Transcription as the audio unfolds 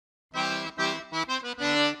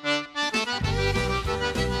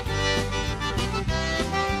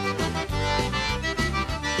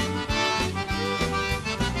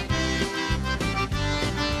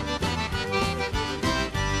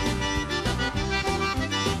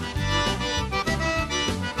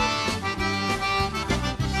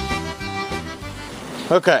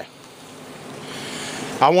Okay.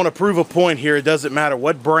 I want to prove a point here. It doesn't matter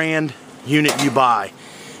what brand unit you buy.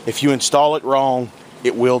 If you install it wrong,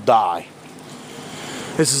 it will die.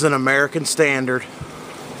 This is an American Standard.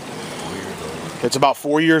 It's about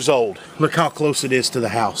 4 years old. Look how close it is to the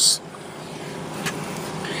house.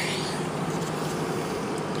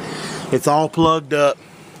 It's all plugged up.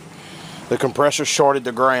 The compressor shorted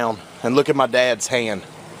the ground. And look at my dad's hand.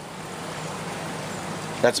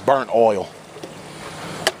 That's burnt oil.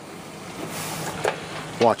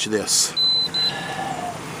 Watch this.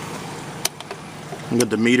 I got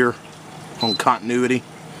the meter on continuity.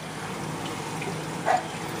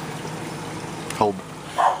 Hold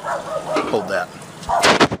that.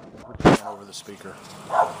 Put that over the speaker.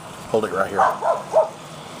 Hold it right here.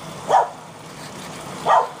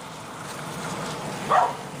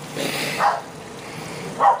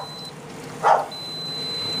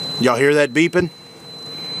 Y'all hear that beeping?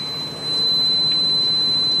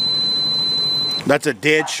 That's a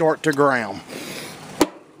dead short to ground.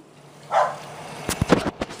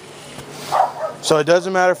 So it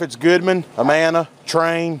doesn't matter if it's Goodman, Amana,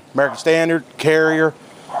 Train, American Standard, Carrier.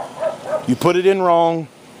 You put it in wrong,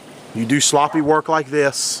 you do sloppy work like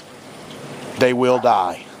this, they will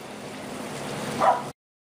die.